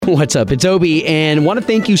What's up? It's Obi, and want to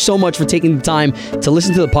thank you so much for taking the time to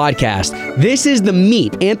listen to the podcast. This is the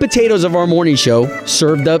meat and potatoes of our morning show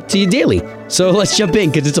served up to you daily. So let's jump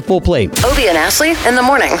in because it's a full plate. Obi and Ashley in the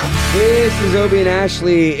morning. This is Obi and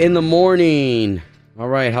Ashley in the morning. All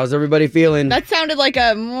right, how's everybody feeling? That sounded like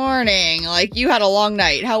a morning. Like you had a long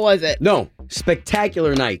night. How was it? No,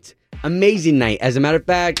 spectacular night. Amazing night. As a matter of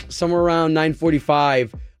fact, somewhere around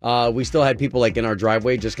 9:45, we still had people like in our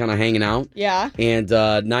driveway just kind of hanging out. Yeah. And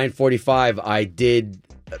 9:45, I did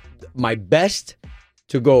my best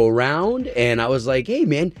to go around, and I was like, hey,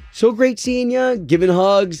 man, so great seeing you, giving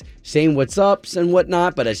hugs, saying what's ups and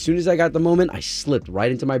whatnot. But as soon as I got the moment, I slipped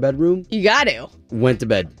right into my bedroom. You got to. Went to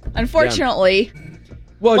bed. Unfortunately,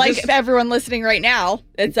 Well, like everyone listening right now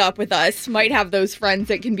that's up with us might have those friends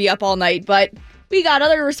that can be up all night, but we got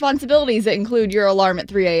other responsibilities that include your alarm at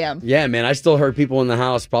 3 a.m. Yeah, man, I still heard people in the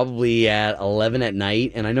house probably at 11 at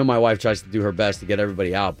night, and I know my wife tries to do her best to get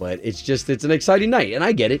everybody out, but it's an exciting night, and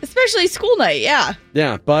I get it. Especially school night, yeah.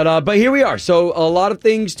 Yeah, but here we are. So a lot of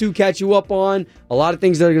things to catch you up on, a lot of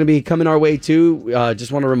things that are going to be coming our way too.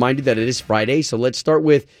 Just want to remind you that it is Friday, so let's start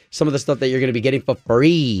with some of the stuff that you're going to be getting for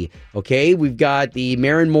free. Okay, we've got the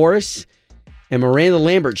Maren Morris and Miranda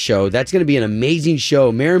Lambert show. That's going to be an amazing show.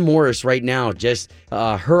 Maren Morris right now, just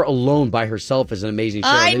her alone by herself is an amazing show.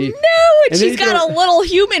 I know it. She's got a little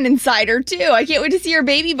human inside her, too. I can't wait to see her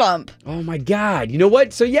baby bump. Oh, my God. You know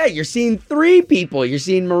what? So, yeah, you're seeing three people. You're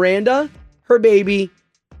seeing Miranda, her baby,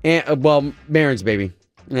 and, Maren's baby.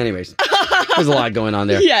 Anyways, there's a lot going on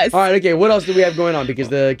there. Yes. All right, okay. What else do we have going on? Because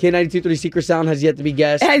the K92.3 Secret Sound has yet to be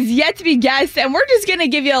guessed. And we're just going to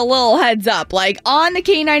give you a little heads up. Like, on the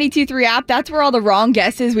K92.3 app, that's where all the wrong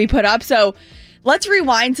guesses we put up. So, let's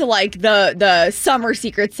rewind to, like, the summer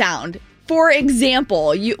Secret Sound. For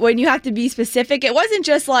example, when you have to be specific, it wasn't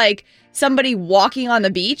just, like, somebody walking on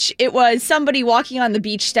the beach. It was somebody walking on the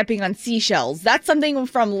beach stepping on seashells. That's something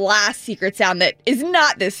from last Secret Sound that is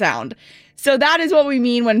not this sound. So that is what we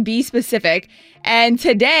mean when be specific. And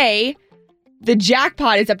today, the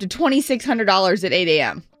jackpot is up to $2,600 at 8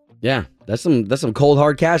 a.m. Yeah, that's some cold,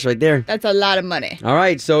 hard cash right there. That's a lot of money. All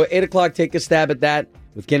right, so 8 o'clock, take a stab at that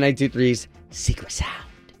with K92.3's Secret Sound.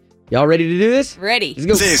 Y'all ready to do this? Ready. Let's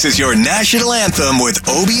go. This is your national anthem with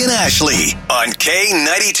Obi and Ashley on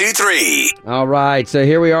K92.3. All right, so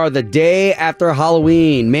here we are, the day after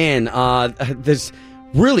Halloween. Man, there's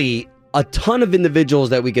really a ton of individuals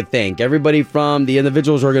that we could thank. Everybody from the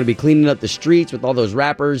individuals who are going to be cleaning up the streets with all those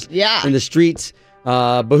rappers in the streets.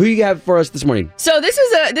 But who you have for us this morning? So this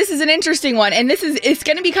is an interesting one, and it's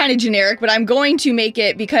going to be kind of generic, but I'm going to make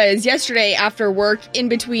it because yesterday after work, in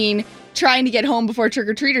between trying to get home before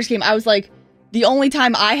trick-or-treaters came, I was like, the only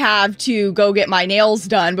time I have to go get my nails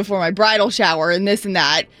done before my bridal shower and this and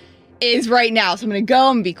that is right now. So I'm going to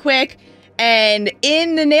go and be quick. And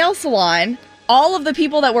in the nail salon, all of the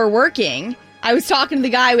people that were working, I was talking to the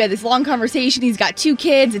guy. We had this long conversation. He's got 2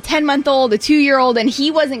 kids, a 10-month-old, a 2-year-old, and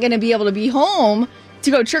he wasn't going to be able to be home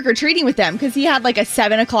to go trick-or-treating with them because he had like a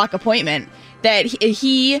 7 o'clock appointment that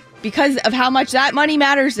he, because of how much that money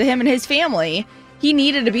matters to him and his family, he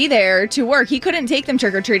needed to be there to work. He couldn't take them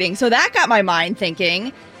trick-or-treating. So that got my mind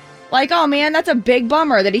thinking, like, oh man, that's a big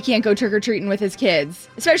bummer that he can't go trick-or-treating with his kids,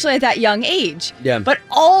 especially at that young age. Yeah. But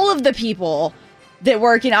all of the people that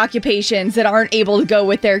work in occupations that aren't able to go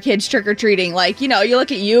with their kids trick-or-treating. Like, you know, you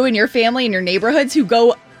look at you and your family and your neighborhoods who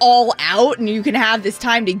go all out and you can have this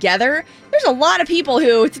time together. There's a lot of people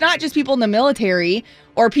who, it's not just people in the military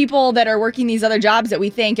or people that are working these other jobs that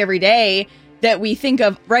we thank every day that we think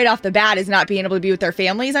of right off the bat as not being able to be with their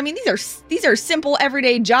families. I mean, these are simple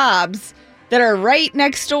everyday jobs that are right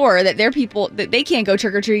next door that they're people that they can't go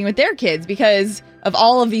trick-or-treating with their kids because of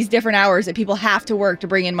all of these different hours that people have to work to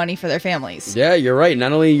bring in money for their families. Yeah, you're right.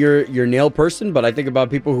 Not only your nail person, but I think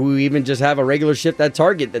about people who even just have a regular shift at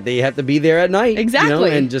Target that they have to be there at night. Exactly. You know?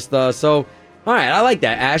 And just so, all right, I like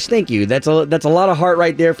that, Ash. Thank you. That's a lot of heart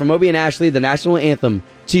right there from Obi and Ashley, the national anthem,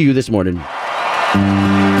 to you this morning.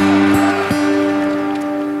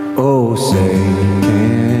 Oh, say,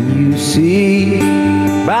 can you see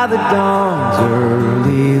by the dawn's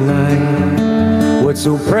early light what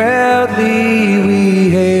so proudly we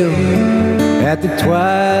hailed at the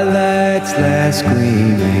twilight's last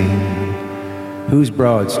gleaming, whose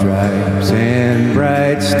broad stripes and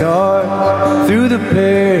bright stars through the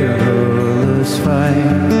perilous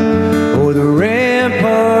fight o'er the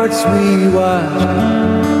ramparts we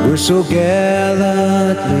watched were so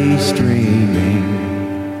gallantly streaming.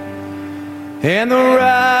 And the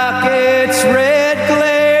rocket's red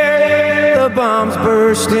glare, the bombs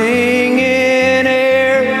bursting in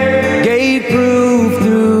air, gave proof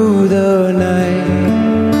through the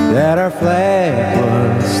night that our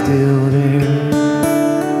flag was still still there.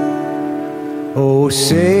 Oh,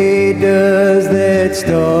 say does that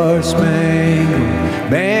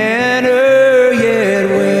star-spangled banner yet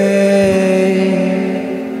wave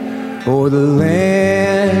o'er the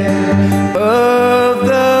land of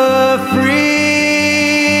the free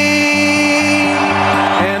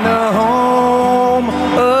and the home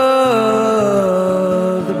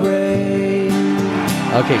of the brave?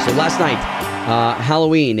 Okay, so last night,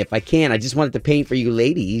 Halloween, if I can, I just wanted to paint for you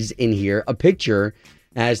ladies in here a picture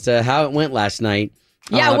as to how it went last night.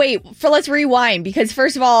 Yeah, let's rewind, because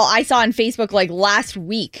first of all, I saw on Facebook like last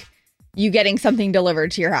week you getting something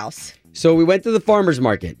delivered to your house. So we went to the farmer's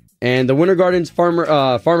market, and the Winter Gardens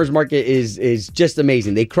farmer's market is just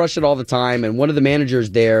amazing. They crush it all the time, and one of the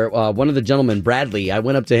managers there, one of the gentlemen, Bradley, I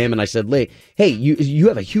went up to him and I said, hey, you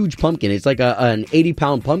have a huge pumpkin. It's like an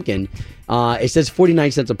 80-pound pumpkin. It says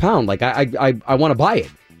 49 cents a pound. Like, I want to buy it.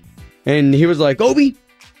 And he was like, Obi,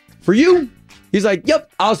 for you? He's like, yep,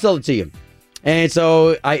 I'll sell it to you. And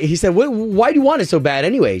so he said, why do you want it so bad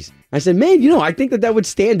anyways? I said, man, I think that would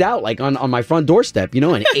stand out like on my front doorstep, an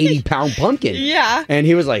 80-pound pumpkin. Yeah. And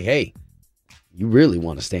he was like, hey, you really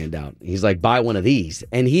want to stand out. He's like, buy one of these.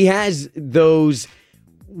 And he has those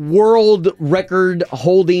world record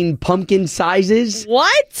holding pumpkin sizes.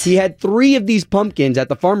 What? He had 3 of these pumpkins at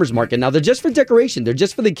the farmer's market. Now, they're just for decoration. They're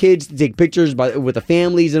just for the kids to take pictures with the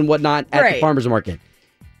families and whatnot at the farmer's market.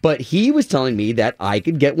 But he was telling me that I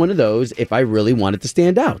could get one of those if I really wanted to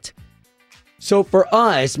stand out. So for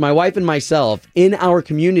us, my wife and myself, in our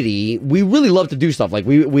community, we really love to do stuff. Like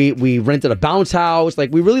we rented a bounce house.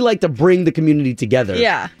 Like we really like to bring the community together.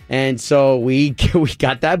 Yeah. And so we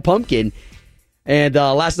got that pumpkin. And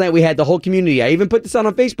last night we had the whole community. I even put this out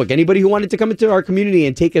on Facebook. Anybody who wanted to come into our community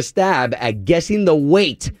and take a stab at guessing the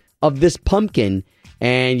weight of this pumpkin,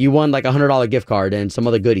 and you won like $100 gift card and some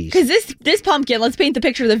other goodies. Because this pumpkin, let's paint the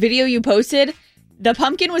picture. The video you posted, the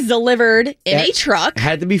pumpkin was delivered in a truck.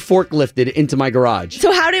 Had to be forklifted into my garage.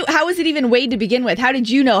 So how was it even weighed to begin with? How did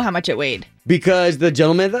you know how much it weighed? Because the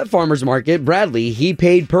gentleman at that farmer's market, Bradley, he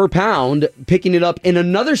paid per pound picking it up in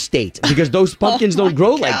another state because those pumpkins don't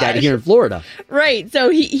grow like that here in Florida. Right. So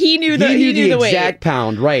he knew the weight. Exact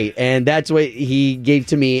pound, right. And that's what he gave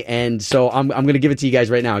to me. And so I'm going to give it to you guys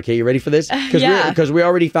right now. Okay, you ready for this? Because we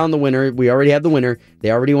already found the winner. We already have the winner.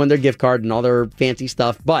 They already won their gift card and all their fancy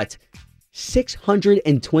stuff. But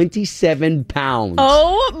 627 pounds.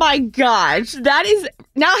 Oh my gosh. That is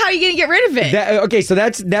now how are you going to get rid of it? Okay, so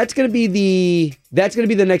that's going to be the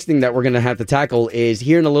next thing that we're going to have to tackle is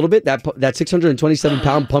here in a little bit that 627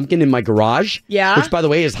 pound pumpkin in my garage. Yeah. Which by the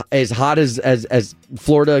way is as hot as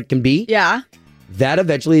Florida can be. Yeah. That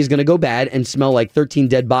eventually is going to go bad and smell like 13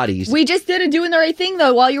 dead bodies. We just did a doing the right thing,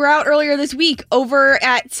 though, while you were out earlier this week over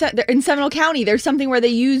in Seminole County. There's something where they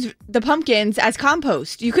use the pumpkins as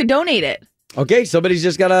compost. You could donate it. Okay, somebody's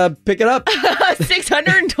just got to pick it up.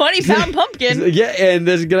 620-pound pumpkin. Yeah, and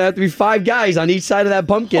there's going to have to be 5 guys on each side of that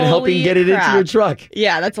pumpkin helping get it into your truck.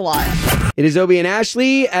 Yeah, that's a lot. It is Obie and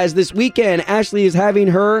Ashley, as this weekend, Ashley is having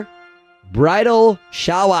her bridal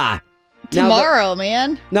shower. Tomorrow,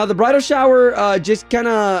 man. Now the bridal shower, just kind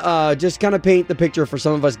of paint the picture for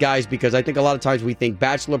some of us guys, because I think a lot of times we think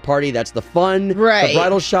bachelor party, that's the fun. Right. The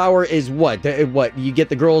bridal shower is what you get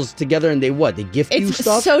the girls together and they gift you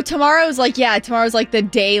stuff. So tomorrow's like the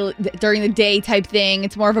day during the day type thing.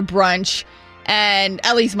 It's more of a brunch. And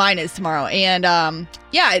at least mine is tomorrow. And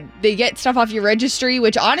they get stuff off your registry,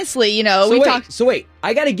 which honestly, So wait,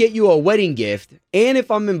 I got to get you a wedding gift, and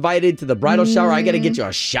if I'm invited to the bridal shower, I got to get you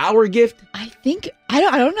a shower gift.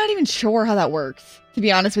 I'm not even sure how that works, to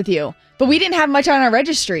be honest with you. But we didn't have much on our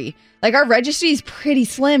registry. Like our registry is pretty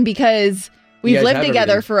slim because we've lived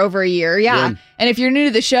together for over a year. Yeah. And if you're new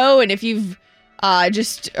to the show, and if you've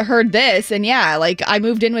just heard this, and like I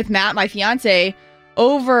moved in with Matt, my fiance,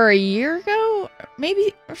 over a year ago,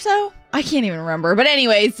 maybe or so. I can't even remember. But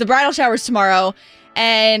anyways, the bridal shower's tomorrow,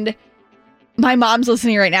 and my mom's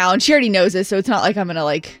listening right now, and she already knows this, so it's not like I'm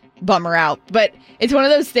gonna bum her out. But it's one of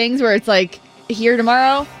those things where it's here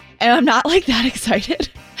tomorrow, and I'm not that excited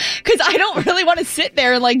because I don't really want to sit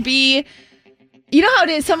there and be. You know how it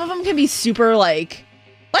is. Some of them can be super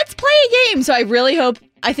let's play a game. So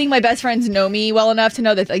I think my best friends know me well enough to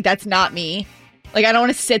know that that's not me. I don't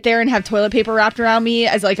want to sit there and have toilet paper wrapped around me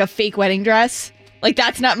as a fake wedding dress.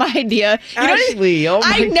 That's not my idea. Ashley, oh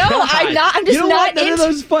my God. I'm just not none of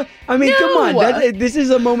those fun. I mean, come on. This is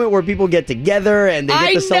a moment where people get together and they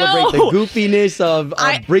get to celebrate the goofiness of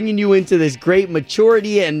bringing you into this great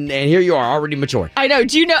maturity, and here you are, already mature. I know.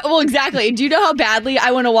 Do you know? Well, exactly. Do you know how badly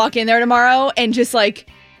I want to walk in there tomorrow and just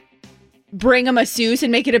bring a masseuse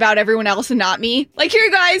and make it about everyone else and not me?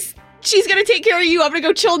 Here, guys. she's going to take care of you. I'm going to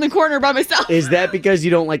go chill in the corner by myself. Is that because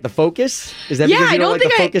you don't like the focus? Is that Yeah, because I you don't don't like the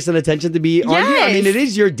think focus and attention to be on you? I mean, Yes. it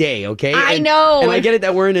is your day, okay? I And- know. And I get it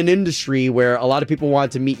that we're in an industry where a lot of people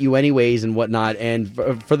want to meet you anyways and whatnot. And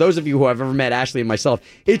for those of you who have ever met Ashley and myself,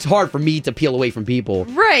 it's hard for me to peel away from people.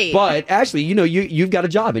 Right. But Ashley, you've got a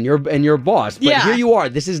job and you're a boss. But Yeah. here you are.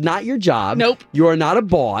 This is not your job. Nope. You are not a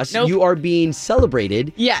boss. Nope. You are being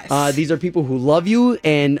celebrated. Yes. These are people who love you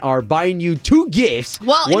and are buying you 2 gifts.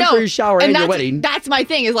 Well, one no, for your shower and your that's- wedding. That's my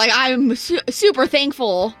thing. Is like I'm super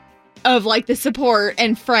thankful of like the support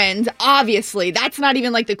and friends. Obviously, that's not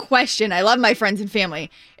even like the question. I love my friends and family.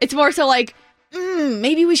 It's more so like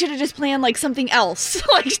maybe we should have just planned like something else,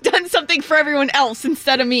 like done something for everyone else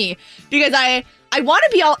instead of me, because I want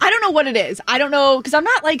to be all. I don't know what it is. I don't know because I'm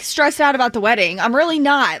not like stressed out about the wedding. I'm really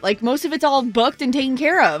not. Like most of it's all booked and taken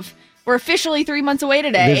care of. We're officially 3 months away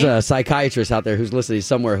today. There's a psychiatrist out there who's listening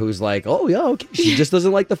somewhere who's like, oh, yeah, okay. She just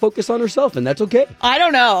doesn't like to focus on herself, and that's okay. I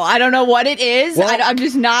don't know. I don't know what it is. Well- I'm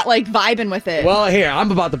just not like vibing with it. Well, here, I'm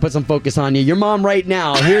about to put some focus on you. Your mom right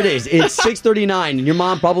now, here it is. It's 6:39, and your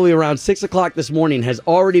mom probably around 6 o'clock this morning has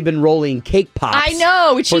already been rolling cake pops. I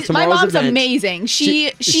know. for My tomorrow's mom's event. amazing.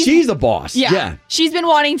 She's the boss. Yeah. She's been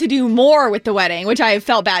wanting to do more with the wedding, which I have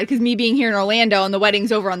felt bad because me being here in Orlando and the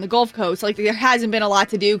wedding's over on the Gulf Coast, like there hasn't been a lot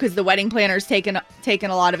to do because the wedding planner's taken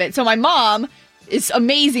a lot of it. So my mom is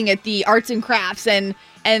amazing at the arts and crafts and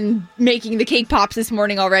making the cake pops this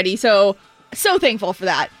morning already. So thankful for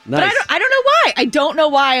that. But Nice. I don't know why. I don't know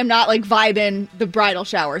why I'm not like vibing the bridal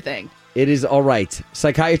shower thing. It is all right.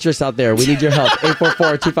 Psychiatrists out there, we need your help.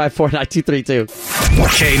 844-254-9232.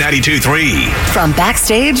 K92.3. From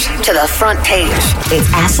backstage to the front page,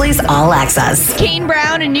 it's Ashley's All Access. Kane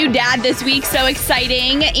Brown, a new dad this week, so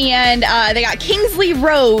exciting. And they got Kingsley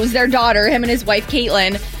Rose, their daughter, him and his wife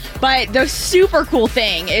Caitlin. But the super cool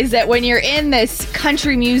thing is that when you're in this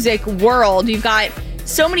country music world, you've got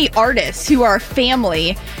so many artists who are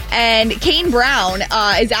family. And Kane Brown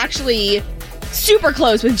is actually super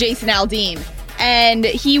close with Jason Aldean. And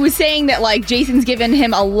he was saying that like Jason's given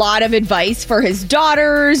him a lot of advice for his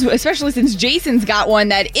daughters, especially since Jason's got one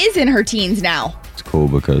that is in her teens now. It's cool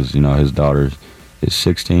because, his daughter is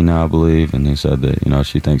 16 now, I believe, and he said that,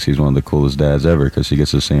 she thinks he's one of the coolest dads ever because she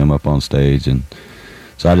gets to see him up on stage. And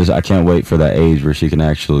so I can't wait for that age where she can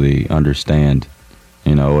actually understand,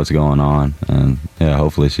 what's going on. And, yeah,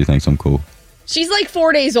 hopefully she thinks I'm cool. She's like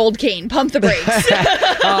 4 days old, Kane. Pump the brakes.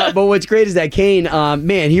 But what's great is that Kane,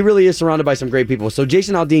 man, he really is surrounded by some great people. So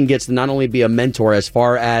Jason Aldean gets to not only be a mentor as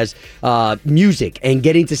far as music and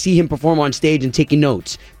getting to see him perform on stage and taking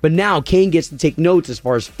notes, but now Kane gets to take notes as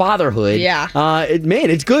far as fatherhood. Yeah. Man,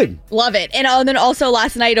 it's good. Love it. And then also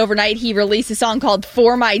last night, overnight, he released a song called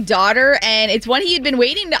For My Daughter. And it's one he had been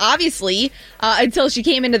waiting to, obviously, until she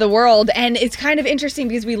came into the world. And it's kind of interesting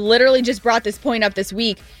because we literally just brought this point up this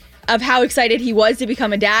week of how excited he was to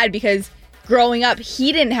become a dad because growing up,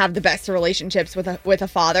 he didn't have the best relationships with a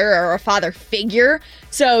father or a father figure.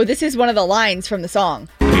 So this is one of the lines from the song.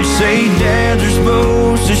 You say dads are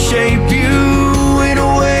supposed to shape you in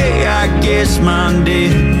a way, I guess mine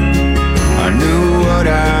did. I knew what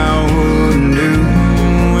I wouldn't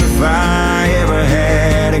do if I ever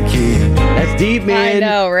had a kid. That's deep, man. I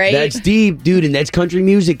know, right? That's deep, dude. And that's country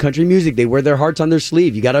music. Country music. They wear their hearts on their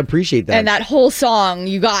sleeve. You got to appreciate that. And that whole song,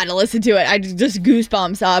 you got to listen to it. I just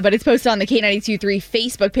goosebumps. But it's posted on the K92.3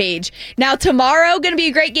 Facebook page. Now, tomorrow, going to be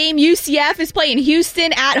a great game. UCF is playing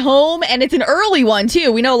Houston at home, and it's an early one,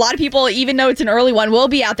 too. We know a lot of people, even though it's an early one, will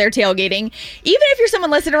be out there tailgating. Even if you're someone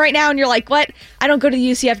listening right now and you're like, what? I don't go to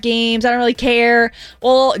the UCF games. I don't really care.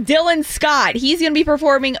 Well, Dylan Scott, he's going to be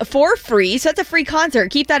performing for free. So that's a free concert.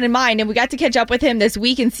 Keep that in mind. And we got to catch up with him this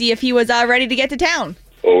week and see if he was ready to get to town.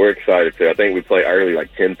 Well, we're excited to. I think we play early,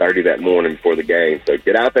 like 10:30 that morning before the game. So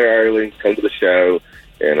get out there early, come to the show,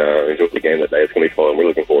 and enjoy the game that day. It's going to be fun. We're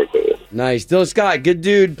looking forward to it. Nice. Dylan Scott, good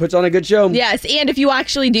dude. Puts on a good show. Yes, and if you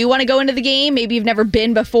actually do want to go into the game, maybe you've never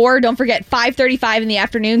been before, don't forget 5:35 in the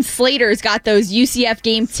afternoon. Slater's got those UCF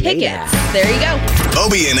game tickets. There you go.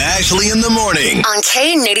 Obie and Ashley in the morning. On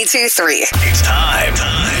K92.3. It's time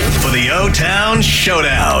for the O-Town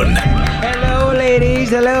Showdown. Hello, ladies.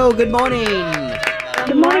 Hello. Good morning.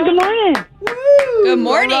 Good morning, good morning. Good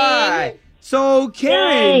morning. All right. So,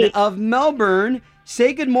 Karen Yay. of Melbourne,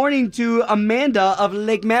 say good morning to Amanda of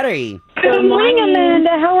Lake Mary. Good morning,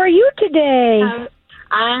 Amanda. How are you today?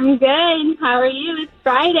 I'm good. How are you? It's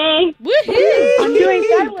Friday. Woohoo! I'm doing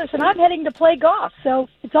fabulous, and I'm heading to play golf, so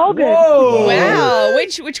it's all good. Whoa. Wow.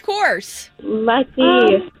 Which course?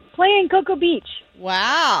 Lucky. Playing Cocoa Beach.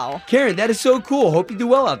 Wow. Karen, that is so cool. Hope you do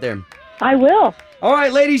well out there. I will. All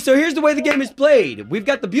right, ladies, so here's the way the game is played. We've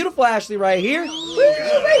got the beautiful Ashley right here.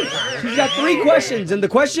 She's got 3 questions, and the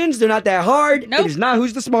questions, they're not that hard. Nope. It is not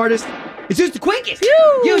who's the smartest. It's who's the quickest.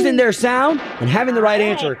 Using their sound and having the right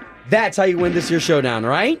answer. That's how you win this year's showdown,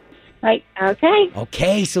 all right? Right. Okay.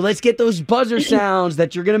 Okay, so let's get those buzzer sounds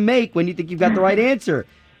that you're going to make when you think you've got the right answer.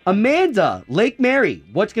 Amanda, Lake Mary,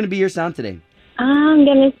 what's going to be your sound today? I'm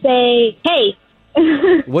going to say, hey.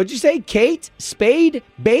 What'd you say? Kate? Spade?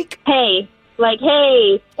 Bake? Hey. Like,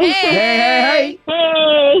 hey. Hey.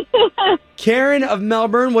 Hey. Karen of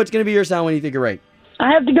Melbourne, what's going to be your sound when you think you're right?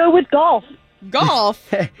 I have to go with golf.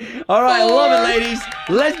 Golf. All right, I love it, ladies.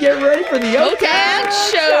 Let's get ready for the O-Town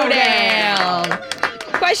Showdown.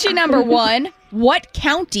 Question number 1. What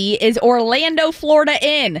county is Orlando, Florida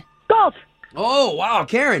in? Golf. Oh, wow,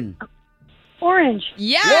 Karen. Orange.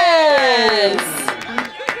 Yes!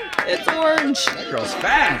 It's orange. That girl's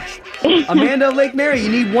fast. Amanda of Lake Mary, you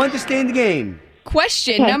need 1 to stay in the game.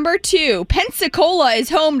 Question number 2. Pensacola is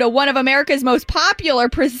home to one of America's most popular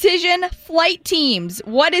precision flight teams.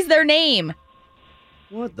 What is their name?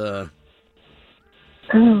 What the?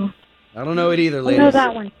 Oh. I don't know it either, I ladies. know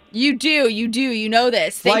that one. You do. You know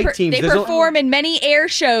this. Flight teams. They There's perform in many air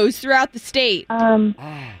shows throughout the state.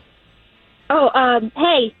 Hey.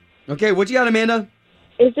 Okay, what you got, Amanda?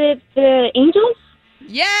 Is it the Angels?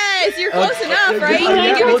 Yes, you're close enough, right? Yeah, Can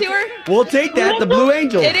you give we'll, it to her? We'll take that, the Blue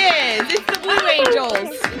Angels. It is. It's the Blue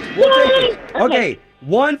Angels. We'll take it. Okay,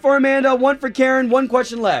 1 for Amanda, 1 for Karen, 1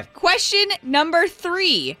 question left. Question number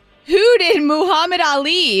 3. Who did Muhammad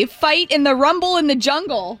Ali fight in the Rumble in the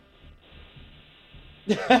Jungle?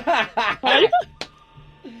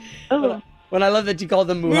 Oh. When I love that you called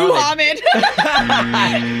them Muhammad.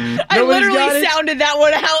 I Nobody's got literally it? sounded that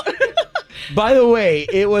one out. By the way,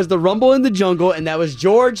 it was the Rumble in the Jungle, and that was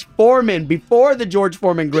George Foreman before the George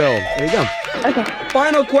Foreman Grill. There you go. Okay.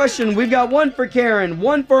 Final question. We've got 1 for Karen,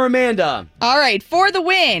 1 for Amanda. All right, for the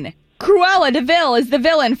win. Cruella de Vil is the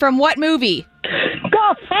villain from what movie?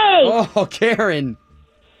 Golf. Hey. Oh, Karen.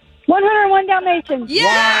 101 Dalmatians.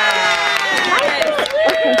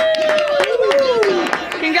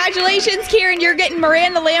 Congratulations, Karen. You're getting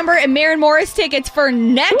Miranda Lambert and Maren Morris tickets for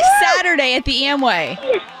next Saturday at the Amway.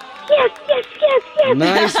 Yes.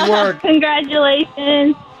 Nice work.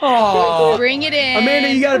 Congratulations. Oh, Bring it in.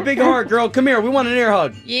 Amanda, you got a big heart, girl. Come here. We want an air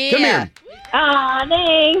hug. Yeah. Come here. Aw,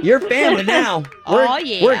 thanks. You're family now. Aw,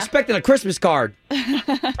 yeah. We're expecting a Christmas card.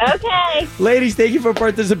 Okay. Ladies, thank you for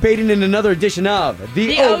participating in another edition of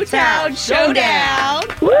The O-Town Showdown.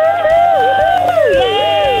 Woo!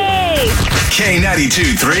 Yay!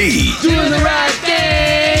 K92-3. Doing the right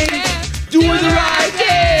thing. Doing the right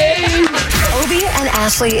thing. Obie and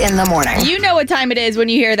Ashley in the morning. You know what time it is when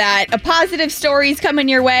you hear that. A positive story's coming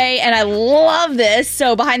your way, and I love this.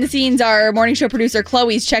 So behind the scenes, our morning show producer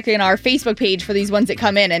Chloe's checking our Facebook page for these ones that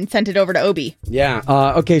come in and sent it over to Obie. Yeah.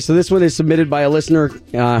 Okay, so this one is submitted by a listener.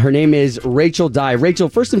 Her name is Rachel Dye. Rachel,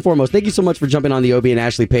 first and foremost, thank you so much for jumping on the Obie and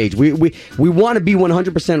Ashley page. We want to be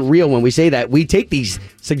 100% real when we say that. We take these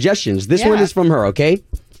suggestions. This one is from her, okay?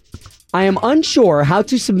 I am unsure how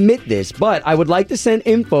to submit this, but I would like to send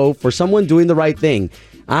info for someone doing the right thing.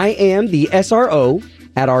 I am the SRO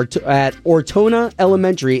at Ortona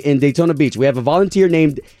Elementary in Daytona Beach. We have a volunteer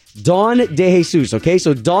named Dawn De Jesus, okay?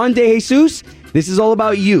 So Dawn De Jesus, this is all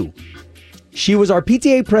about you. She was our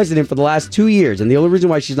PTA president for the last 2 years, and the only reason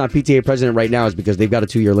why she's not PTA president right now is because they've got a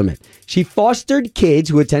 2-year limit. She fostered kids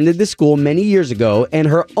who attended the school many years ago, and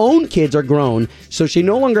her own kids are grown, so she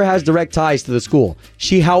no longer has direct ties to the school.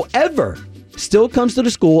 She, however, still comes to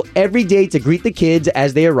the school every day to greet the kids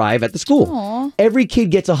as they arrive at the school. Aww. Every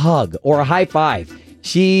kid gets a hug or a high five.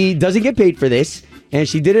 She doesn't get paid for this. And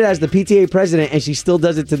she did it as the PTA president, and she still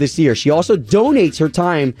does it to this year. She also donates her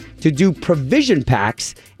time to do provision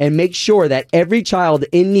packs and make sure that every child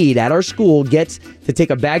in need at our school gets to take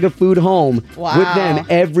a bag of food home with them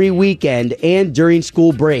every weekend and during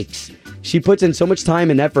school breaks. She puts in so much time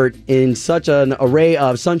and effort in such an array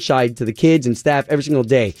of sunshine to the kids and staff every single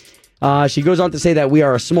day. She goes on to say that we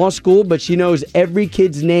are a small school, but she knows every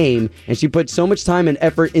kid's name, and she puts so much time and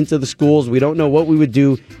effort into the schools. We don't know what we would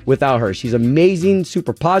do without her. She's amazing,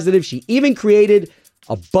 super positive. She even created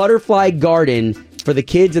a butterfly garden for the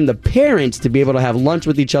kids and the parents to be able to have lunch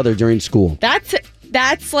with each other during school.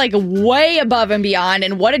 That's like way above and beyond,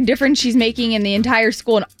 and what a difference she's making in the entire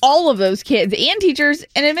school and all of those kids and teachers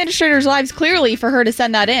and administrators' lives, clearly, for her to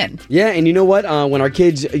send that in. Yeah, and you know what? When our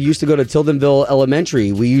kids used to go to Tildenville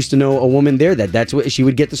Elementary, we used to know a woman there that's what she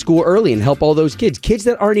would get to school early and help all those kids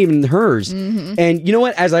that aren't even hers. Mm-hmm. And you know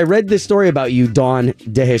what? As I read this story about you, Dawn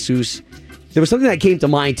De Jesus, there was something that came to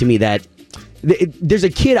mind to me that there's a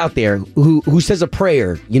kid out there who says a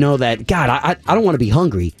prayer, that, God, I don't want to be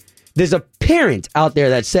hungry. There's a parent out there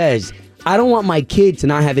that says, I don't want my kid to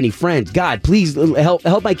not have any friends. God, please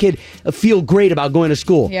help my kid feel great about going to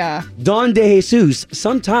school. Yeah. Don De Jesus,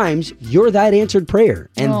 sometimes you're that answered prayer.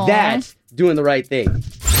 And Aww. that's doing the right thing.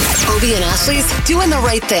 Obie and Ashley's Doing the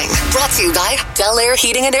Right Thing. Brought to you by Bel Air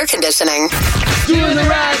Heating and Air Conditioning. Doing the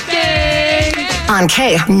right thing. On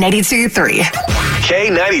K92.3.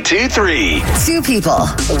 K92.3. 2 people,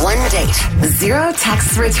 1 date, 0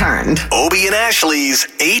 texts returned. Obie and Ashley's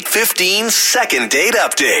 8:15 second date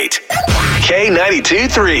update.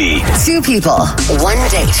 K92.3. 2 people, 1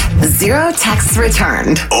 date, 0 texts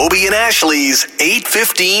returned. Obie and Ashley's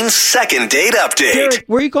 8:15 second date update. Derek,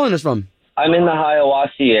 where are you calling us from? I'm in the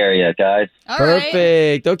Hiawassee area, guys. All right.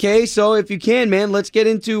 Perfect. Okay, so if you can, man, let's get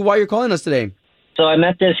into why you're calling us today. So I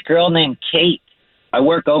met this girl named Kate. I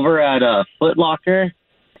work over at Foot Locker,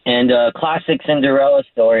 and classic Cinderella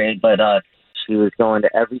story, but she was going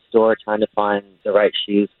to every store trying to find the right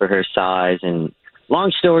shoes for her size. And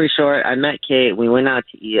long story short, I met Kate. We went out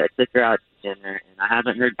to eat. I took her out to dinner, and I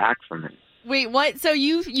haven't heard back from her. Wait, what? So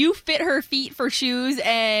you fit her feet for shoes,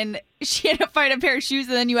 and she had to find a pair of shoes,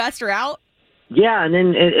 and then you asked her out? Yeah, and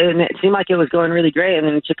then it seemed like it was going really great, and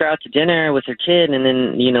then we took her out to dinner with her kid, and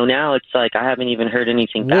then, now it's like I haven't even heard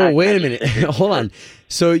anything back. Whoa, wait a minute. Hold on.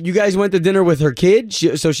 So you guys went to dinner with her kid?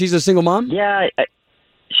 So she's a single mom? Yeah,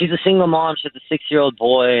 she's a single mom. She has a 6-year-old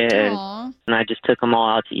boy, and I just took them all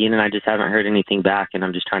out to eat, and I just haven't heard anything back, and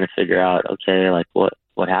I'm just trying to figure out, okay, like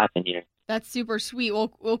what happened here. That's super sweet.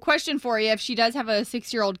 Well, question for you. If she does have a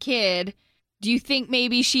 6-year-old kid, do you think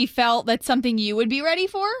maybe she felt that's something you would be ready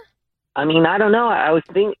for? I mean, I don't know. I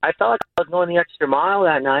felt like I was going the extra mile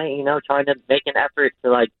that night, trying to make an effort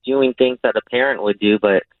to, like, doing things that a parent would do,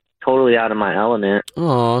 but totally out of my element.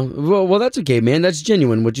 Oh, well, that's okay, man. That's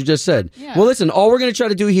genuine, what you just said. Yeah. Well, listen, all we're going to try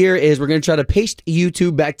to do here is we're going to try to paste you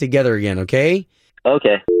two back together again, okay?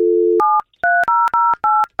 Okay.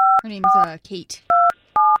 Her name's Kate.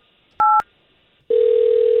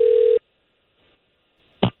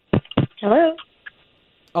 Hello?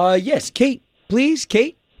 Yes, Kate, please,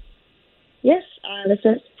 Kate? Yes, this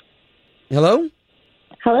is. Hello?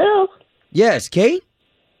 Hello? Yes, Kate?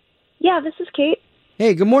 Yeah, this is Kate.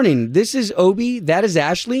 Hey, good morning. This is Obie. That is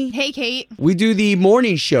Ashley. Hey, Kate. We do the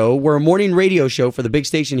morning show. We're a morning radio show for the big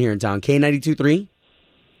station here in town, K92.3.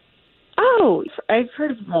 Oh, I've heard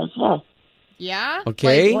of this. Yeah. Yeah?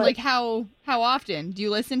 Okay. Like how often? Do you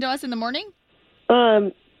listen to us in the morning?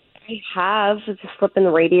 I have. I just flip in the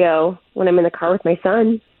radio when I'm in the car with my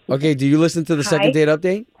son. Okay, do you listen to the second date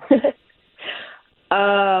update?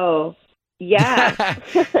 Oh, yeah.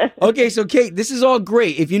 Okay, so Kate, this is all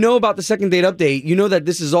great. If you know about the second date update, you know that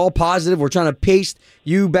this is all positive. We're trying to paste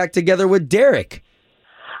you back together with Derek.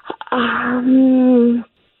 I'm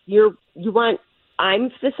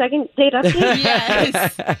the second date update?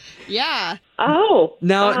 Yes. Yeah. Oh.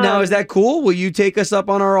 Now, is that cool? Will you take us up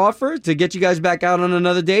on our offer to get you guys back out on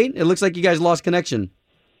another date? It looks like you guys lost connection.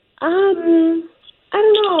 I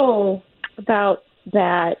don't know about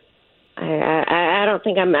that. I don't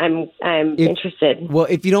think I'm interested. Well,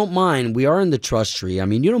 if you don't mind, we are in the trust tree. I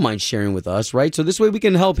mean, you don't mind sharing with us, right? So this way we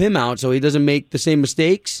can help him out so he doesn't make the same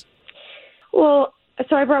mistakes. Well,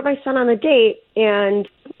 so I brought my son on a date, and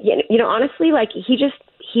honestly, like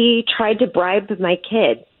he tried to bribe my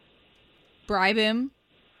kid. Bribe him?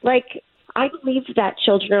 Like, I believe that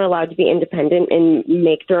children are allowed to be independent and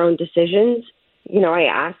make their own decisions. I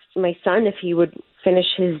asked my son if he would finish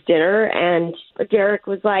his dinner, and Derek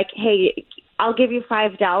was like, hey, I'll give you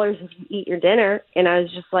 $5 if you eat your dinner. And I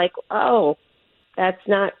was just like, oh, that's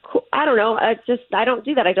not cool. I don't know. I don't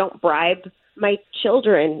do that. I don't bribe my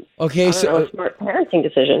children. Okay, I don't know, a smart parenting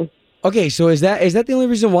decision. Okay, so is that the only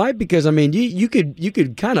reason why? Because I mean, you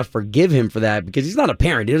could kind of forgive him for that because he's not a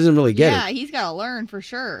parent. He doesn't really get it. Yeah, he's got to learn for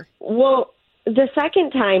sure. Well, the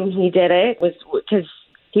second time he did it was because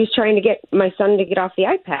he was trying to get my son to get off the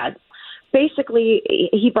iPad. Basically,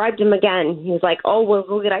 he bribed him again. He was like, oh, we'll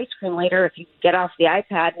go get ice cream later if you get off the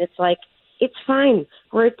iPad. And it's like, it's fine.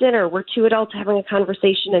 We're at dinner. We're two adults having a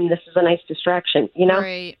conversation, and this is a nice distraction,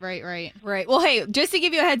 Right. Well, hey, just to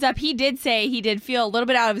give you a heads up, he did say he did feel a little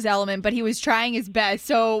bit out of his element, but he was trying his best.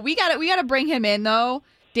 So we got to bring him in, though.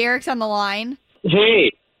 Derek's on the line.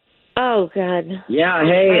 Hey. Oh, God. Yeah,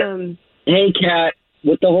 hey. Hey, Kat.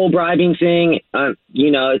 With the whole bribing thing,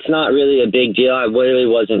 it's not really a big deal. I really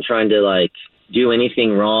wasn't trying to, do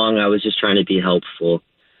anything wrong. I was just trying to be helpful.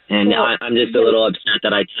 And I'm just a little upset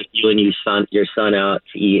that I took you and your son out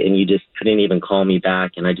to eat, and you just couldn't even call me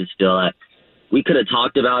back. And I just feel that we could have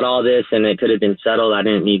talked about all this, and it could have been settled. I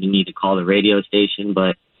didn't even need to call the radio station.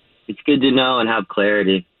 But, it's good to know and have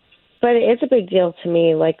clarity. But it's a big deal to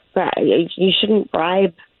me. Like, you shouldn't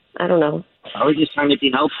bribe. I don't know. I was just trying to be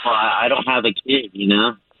helpful. I don't have a kid, you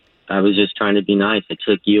know? I was just trying to be nice. I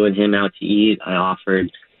took you and him out to eat. I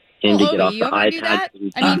offered him to get off the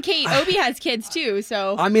iPad. I mean, Kate, Obi has kids too,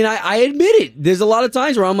 so. I mean, I admit it. There's a lot of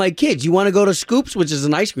times where I'm like, kids, you want to go to Scoops, which is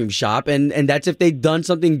an ice cream shop, and that's if they've done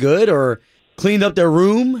something good or cleaned up their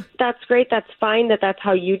room. That's great. That's fine that's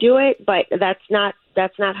how you do it, but that's not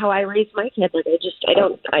how I raise my kids. Like,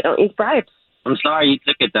 I don't use bribes. I'm sorry you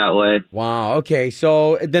took it that way. Wow. Okay.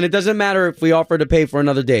 So then it doesn't matter if we offer to pay for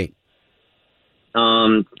another date.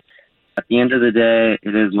 At the end of the day,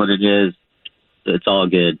 it is what it is. It's all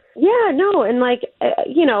good. Yeah, no, and like,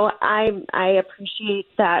 I appreciate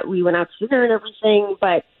that we went out to dinner and everything,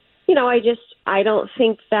 but, I don't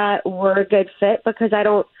think that we're a good fit because I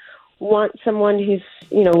don't want someone who's,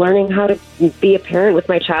 learning how to be a parent with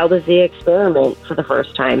my child as the experiment for the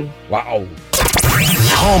first time. Wow.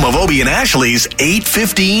 Home of Obie and Ashley's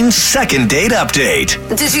 8:15 second date update.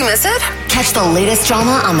 Did you miss it? Catch the latest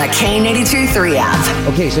drama on the K82-3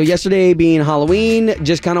 app. Okay, so yesterday being Halloween,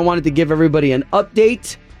 just kind of wanted to give everybody an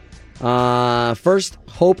update. First,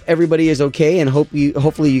 hope everybody is okay, and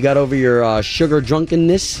hopefully you got over your sugar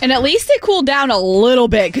drunkenness. And at least it cooled down a little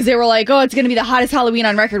bit because they were like, "Oh, it's going to be the hottest Halloween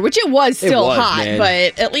on record," which it was still hot, man.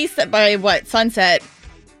 But at least by sunset,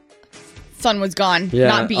 sun was gone,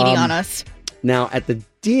 not beating on us. Now at the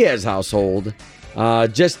Diaz household,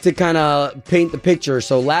 just to kind of paint the picture.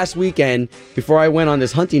 So last weekend, before I went on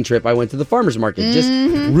this hunting trip, I went to the farmer's market. Just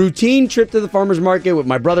routine trip to the farmer's market with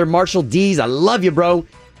my brother Marshall Dees. I love you, bro.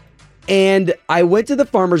 And I went to the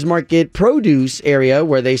farmer's market produce area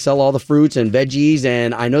where they sell all the fruits and veggies.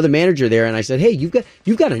 And I know the manager there. And I said, "Hey, you've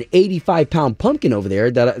got an 85-pound pumpkin over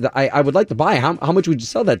there that I would like to buy. How much would you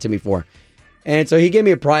sell that to me for?" And so he gave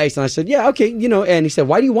me a price. And I said, "Yeah, okay, And he said,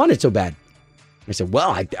 "Why do you want it so bad?" I said, "Well,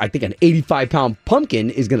 I think an 85-pound pumpkin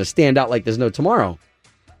is going to stand out like there's no tomorrow."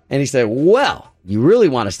 And he said, "Well, you really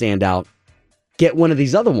want to stand out? Get one of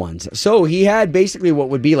these other ones." So he had basically what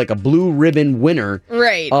would be like a blue ribbon winner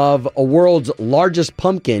of a world's largest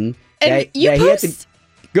pumpkin. And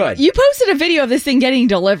Good. You posted a video of this thing getting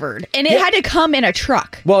delivered, and it had to come in a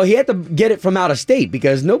truck. Well, he had to get it from out of state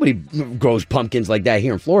because nobody grows pumpkins like that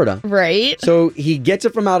here in Florida. Right. So he gets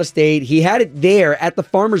it from out of state. He had it there at the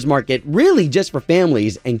farmer's market, really just for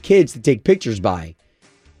families and kids to take pictures by.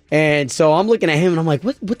 And so I'm looking at him, and I'm like,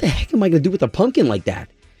 what the heck am I going to do with a pumpkin like that?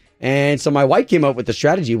 And so my wife came up with the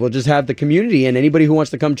strategy. We'll just have the community, and anybody who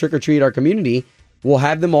wants to come trick-or-treat our community, we'll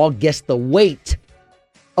have them all guess the weight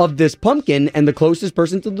of this pumpkin, and the closest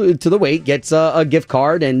person to the weight gets a gift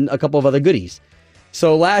card and a couple of other goodies.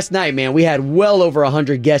 So last night, man, we had well over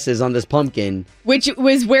 100 guesses on this pumpkin. Which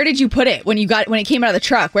was, where did you put it when it came out of the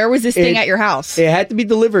truck? Where was this thing at your house? It had to be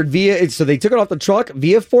delivered so they took it off the truck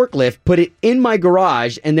via forklift, put it in my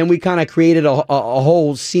garage, and then we kind of created a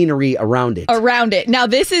whole scenery around it. Now,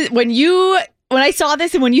 this is when I saw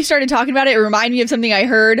this and when you started talking about it, it reminded me of something I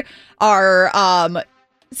heard our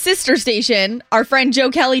sister station, our friend Joe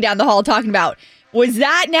Kelly down the hall talking about. Was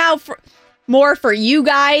that now more for you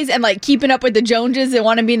guys and like keeping up with the Joneses and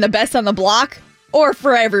wanting to be the best on the block, or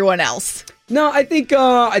for everyone else? No, I think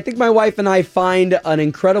my wife and I find an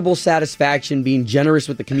incredible satisfaction being generous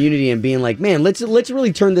with the community and being like, man, let's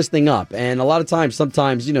really turn this thing up. And a lot of times,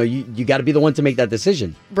 sometimes, you got to be the one to make that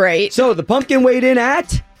decision. Right. So the pumpkin weighed in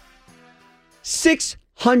at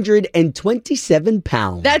 627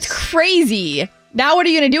 pounds. That's crazy. Now what are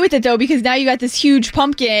you going to do with it, though? Because now you got this huge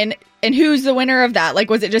pumpkin, and who's the winner of that? Like,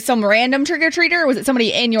 was it just some random trick-or-treater, or was it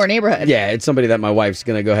somebody in your neighborhood? Yeah, it's somebody that my wife's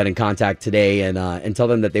going to go ahead and contact today and tell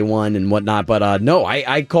them that they won and whatnot. But no,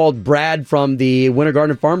 I called Brad from the Winter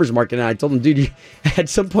Garden Farmers Market, and I told him, dude, at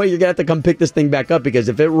some point you're going to have to come pick this thing back up, because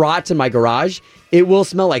if it rots in my garage, it will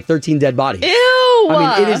smell like 13 dead bodies. Ew!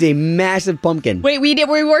 I mean, it is a massive pumpkin. Wait, we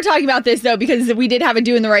were talking about this, though, because we did have a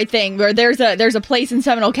Doing the Right Thing, where there's a place in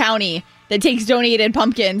Seminole County that takes donated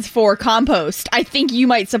pumpkins for compost. I think you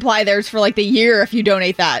might supply theirs for like the year if you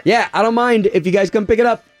donate that. Yeah, I don't mind if you guys come pick it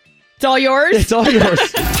up. It's all yours? It's all yours.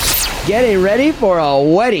 Getting ready for a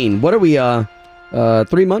wedding. What are we, 3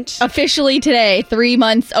 months? Officially today, 3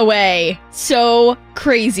 months away. So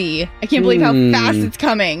crazy. I can't believe how fast it's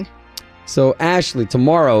coming. So Ashley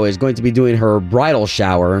tomorrow is going to be doing her bridal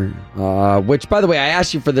shower, which, by the way, I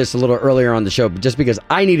asked you for this a little earlier on the show, but just because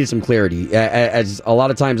I needed some clarity, as a lot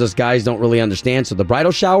of times us guys don't really understand. So the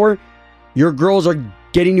bridal shower, your girls are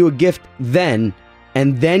getting you a gift then,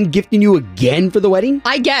 and then gifting you again for the wedding?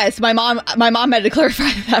 I guess. My mom had to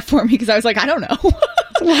clarify that for me, because I was like, I don't know.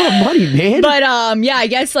 a lot of money, man. But yeah, I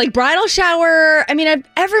guess like bridal shower, I mean,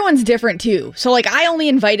 everyone's different too. So like I only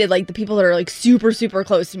invited like the people that are like super, super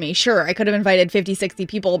close to me. Sure, I could have invited 50, 60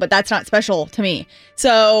 people, but that's not special to me.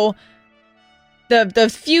 So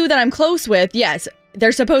the few that I'm close with, yes,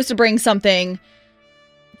 they're supposed to bring something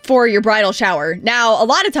for your bridal shower. Now, a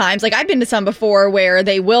lot of times, like I've been to some before where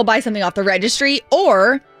they will buy something off the registry,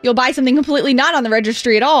 or you'll buy something completely not on the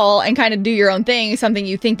registry at all and kind of do your own thing, something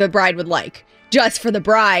you think the bride would like, just for the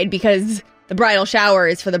bride, because the bridal shower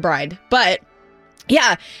is for the bride. But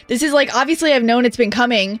yeah, this is like, obviously I've known it's been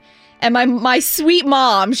coming, and my sweet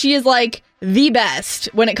mom, she is like the best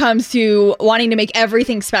when it comes to wanting to make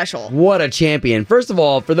everything special. What a champion. First of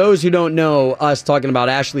all, for those who don't know us talking about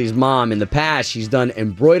Ashley's mom in the past, she's done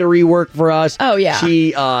embroidery work for us. Oh, yeah.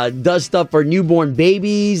 She does stuff for newborn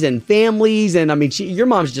babies and families. And I mean, your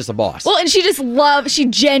mom's just a boss. Well, and she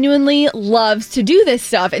genuinely loves to do this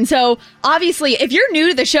stuff. And so obviously, if you're new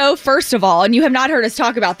to the show, first of all, and you have not heard us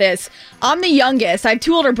talk about this, I'm the youngest. I have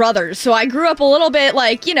 2 older brothers. So I grew up a little bit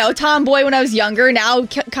like, tomboy when I was younger. Now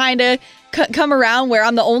kind of come around where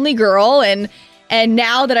I'm the only girl, and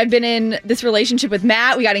now that I've been in this relationship with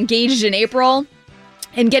Matt, we got engaged in April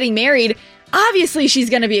and getting married, obviously she's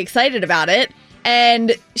going to be excited about it,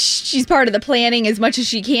 and she's part of the planning as much as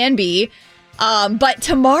she can be. But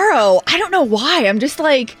tomorrow, I don't know why, I'm just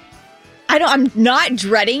like, I'm not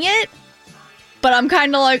dreading it, but I'm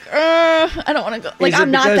kind of like, I don't want to go. Like, I'm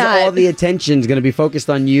not that. Because all the attention's going to be focused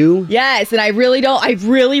on you? Yes, and I really,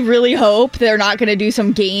 really hope they're not going to do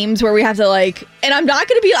some games where we have to like, and I'm not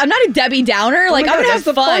a Debbie Downer. Like, I'm going to have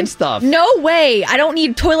fun stuff. No way. I don't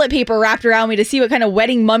need toilet paper wrapped around me to see what kind of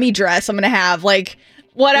wedding mummy dress I'm going to have. Like,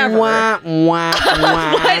 whatever. Whatever.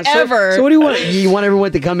 So what do you want? You want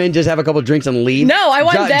everyone to come in, just have a couple drinks and leave? No, I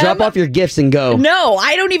want them. Drop off your gifts and go. No,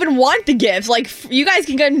 I don't even want the gifts. Like, you guys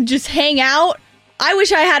can go and just hang out. I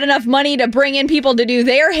wish I had enough money to bring in people to do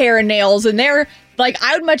their hair and nails, and I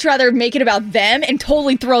would much rather make it about them and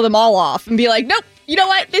totally throw them all off and be like, nope, you know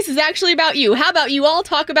what? This is actually about you. How about you all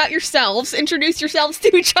talk about yourselves, introduce yourselves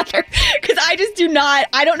to each other? Because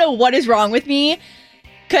I don't know what is wrong with me,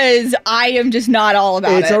 because I am just not all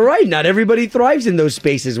about it. It's all right. Not everybody thrives in those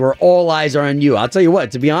spaces where all eyes are on you. I'll tell you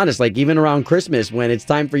what, to be honest, like even around Christmas when it's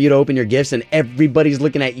time for you to open your gifts and everybody's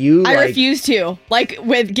looking at you. I refuse to. Like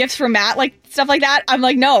with gifts from Matt, like stuff like that. I'm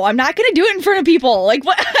like, no, I'm not going to do it in front of people. Like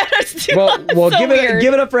what? Well, give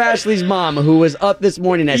it up for Ashley's mom, who was up this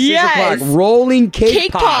morning at 6 o'clock rolling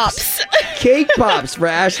cake pops. Cake pops for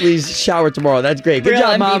Ashley's shower tomorrow. That's great. Good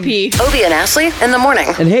job, Mom. Obie and Ashley in the morning.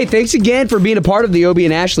 And hey, thanks again for being a part of the Obie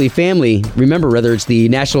and Ashley family. Remember, whether it's the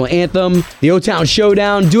national anthem, the O-Town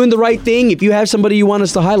Showdown, doing the right thing, if you have somebody you want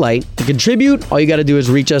us to highlight, to contribute, all you got to do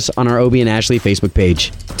is reach us on our Obie and Ashley Facebook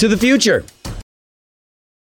page. To the future.